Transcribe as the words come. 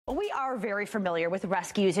We are very familiar with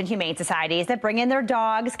rescues and humane societies that bring in their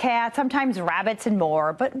dogs, cats, sometimes rabbits and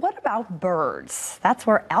more. But what about birds? That's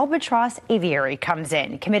where Albatross Aviary comes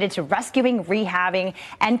in, committed to rescuing, rehabbing,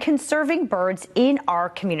 and conserving birds in our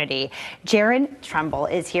community. Jaron Tremble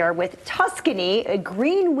is here with Tuscany, a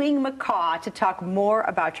green-winged macaw, to talk more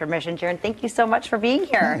about your mission. Jaron, thank you so much for being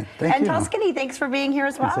here. Hi, thank you. Tuscany, thanks for being here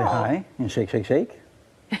as well. Say hi and shake, shake, shake.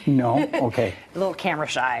 No? Okay. A little camera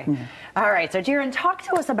shy. All right, so Jaron, talk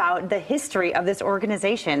to us about the history of this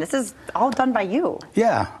organization. This is all done by you.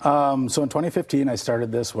 Yeah, so in 2015 I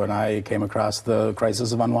started this when I came across the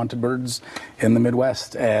crisis of unwanted birds in the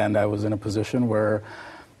Midwest, and I was in a position where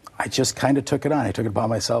I just kind of took it on. I took it upon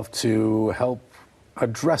myself to help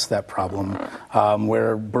address that problem,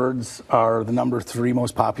 where birds are the #3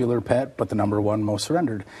 most popular pet, but the #1 most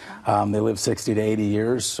surrendered. They live 60 to 80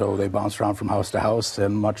 years, so they bounce around from house to house,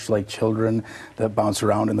 and much like children that bounce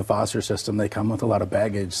around in the foster system, they come with a lot of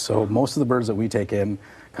baggage. So most of the birds that we take in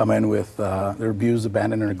come in with, they're abused,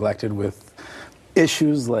 abandoned, or neglected with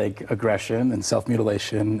issues like aggression and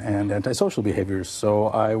self-mutilation and antisocial behaviors. So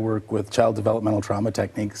I work with child developmental trauma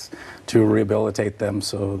techniques to rehabilitate them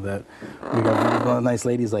so that we got nice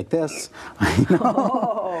ladies like this. I know.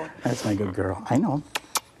 Oh. That's my good girl. I know.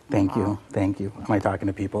 Thank you. Thank you. Am I talking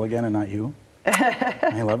to people again and not you?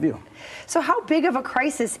 I love you. So how big of a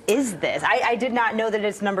crisis is this? I did not know that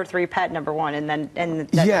it's #3 pet, #1, and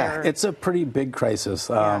yeah, it's a pretty big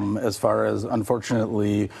crisis. As far as,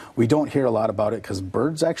 unfortunately, we don't hear a lot about it because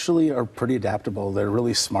birds actually are pretty adaptable. They're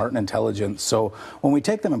really smart and intelligent. So when we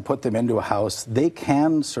take them and put them into a house, they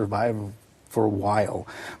can survive for a while,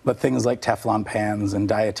 but things like Teflon pans and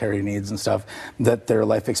dietary needs and stuff, that their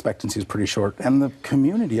life expectancy is pretty short. And the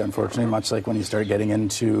community, unfortunately, much like when you start getting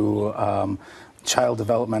into child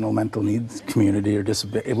developmental mental needs community or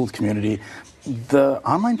disabled community, the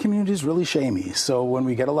online community is really shamey. So when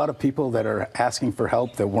we get a lot of people that are asking for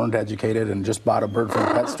help that weren't educated and just bought a bird from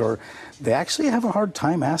a pet store, they actually have a hard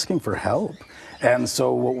time asking for help. And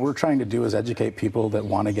so what we're trying to do is educate people that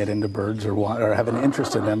want to get into birds or have an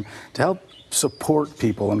interest in them to help support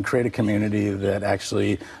people and create a community that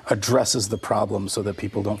actually addresses the problem so that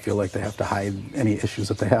people don't feel like they have to hide any issues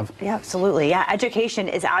that they have. Yeah, absolutely. Yeah, education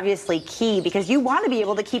is obviously key because you want to be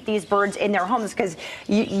able to keep these birds in their homes because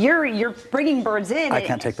you're bringing birds in. I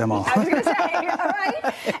can't take them all. I was going to say,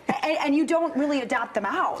 right? And you don't really adopt them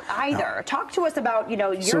out either. No. Talk to us about,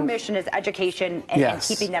 your mission is education and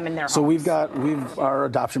keeping them in their homes. So our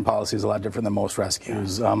adoption policy is a lot different than most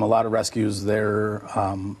rescues. A lot of rescues, their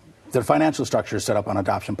financial structure is set up on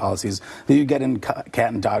adoption policies that you get in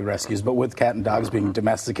cat and dog rescues, but with cat and dogs being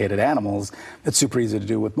domesticated animals, it's super easy to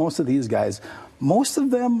do. With most of these guys, most of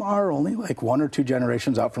them are only like 1 or 2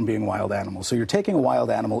 generations out from being wild animals. So you're taking a wild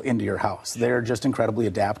animal into your house. They're just incredibly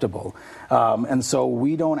adaptable. And so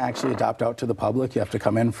we don't actually adopt out to the public. You have to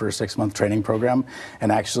come in for a 6-month training program.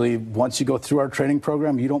 And actually, once you go through our training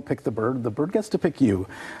program, you don't pick the bird gets to pick you.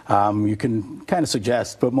 You can kind of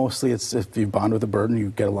suggest, but mostly it's if you bond with a bird and you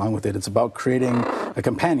get along with it. It's about creating a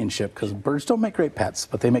companionship because birds don't make great pets,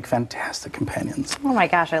 but they make fantastic companions. Oh my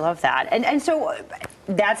gosh, I love that. And so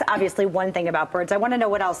that's obviously one thing about birds. I want to know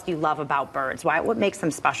what else you love about birds. What makes them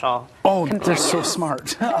special? Oh, they're so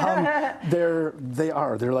smart. They're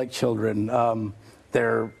like children.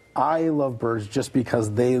 I love birds just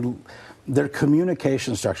because their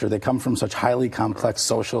communication structure, they come from such highly complex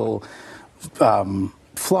social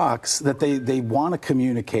flocks that they want to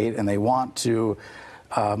communicate and they want to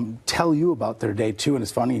tell you about their day too. And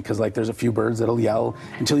it's funny because like there's a few birds that'll yell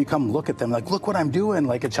until you come look at them like, look what I'm doing,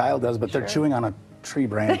 like a child does, but they're chewing on a tree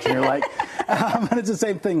branch and you're like, and it's the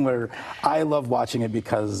same thing where I love watching it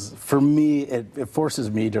because for me, it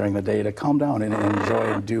forces me during the day to calm down and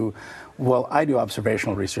enjoy and do, well, I do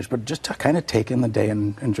observational research, but just to kind of take in the day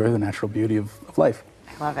and enjoy the natural beauty of life.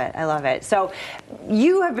 I love it. I love it. So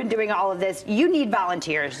you have been doing all of this. You need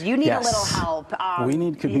volunteers. You need a little help. We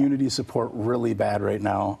need community support really bad right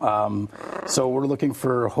now. So we're looking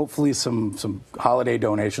for hopefully some holiday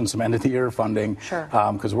donations, some end-of-the-year funding. Sure.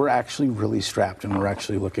 Because we're actually really strapped and we're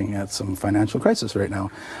actually looking at some financial crisis right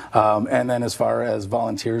now. And then as far as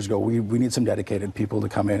volunteers go, we need some dedicated people to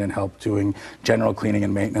come in and help doing general cleaning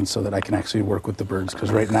and maintenance so that I can actually work with the birds.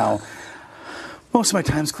 Because right now, most of my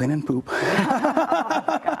time's cleaning poop. Oh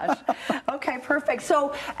my gosh. Okay, perfect.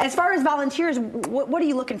 So as far as volunteers, what are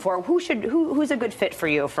you looking for? Who's a good fit for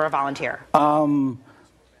you for a volunteer?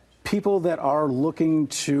 People that are looking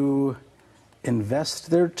to invest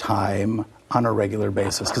their time on a regular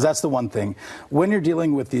basis, because that's the one thing. When you're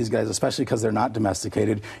dealing with these guys, especially because they're not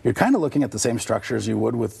domesticated, you're kind of looking at the same structure as you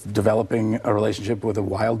would with developing a relationship with a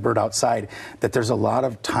wild bird outside, that there's a lot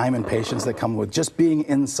of time and patience that come with just being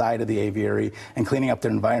inside of the aviary and cleaning up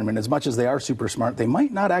their environment. As much as they are super smart, they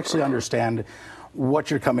might not actually understand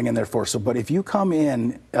what you're coming in there for. So, but if you come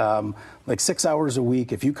in like 6 hours a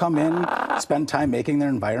week, if you come in, spend time making their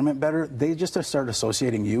environment better, they just start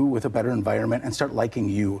associating you with a better environment and start liking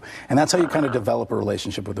you. And that's how you kind of develop a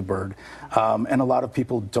relationship with a bird. And a lot of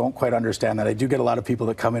people don't quite understand that. I do get a lot of people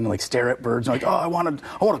that come in and like stare at birds and like, oh, I want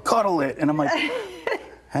to cuddle it. And I'm like,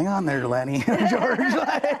 hang on there, Lenny, George.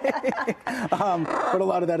 But a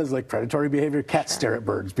lot of that is like predatory behavior. Cats stare at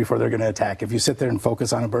birds before they're going to attack. If you sit there and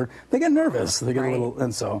focus on a bird, they get nervous. They get a little,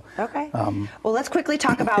 and so. Okay. Well, let's quickly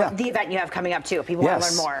talk about the event you have coming up too. People want to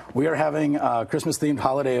learn more. We are having a Christmas-themed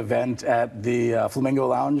holiday event at the Flamingo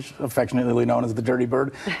Lounge, affectionately known as the Dirty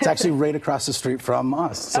Bird. It's actually right across the street from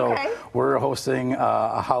us. So we're hosting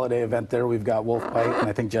a holiday event there. We've got Wolf Bite, and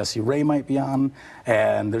I think Jesse Ray might be on,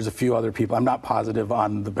 and there's a few other people. I'm not positive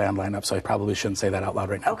on the band lineup, so I probably shouldn't say that out loud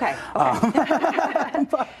right now. Okay.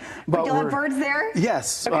 But you'll have birds there?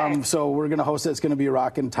 Yes. So we're going to host it. It's going to be a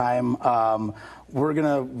rockin' time.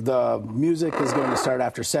 The music is going to start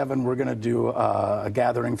after 7. We're going to do a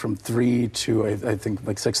gathering from 3 to I think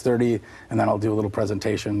like 6:30, and then I'll do a little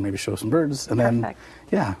presentation, maybe show some birds, and then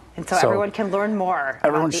And so everyone can learn more.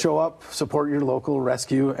 Everyone show up, support your local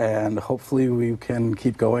rescue, and hopefully we can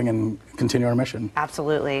keep going and continue our mission.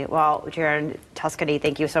 Absolutely. Well, Jaron Tuscany,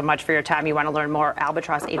 thank you so much for your time. You want to learn more,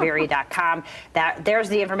 albatrossaviary.com. There's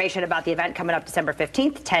the information about the event coming up December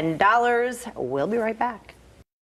 15th, $10. We'll be right back.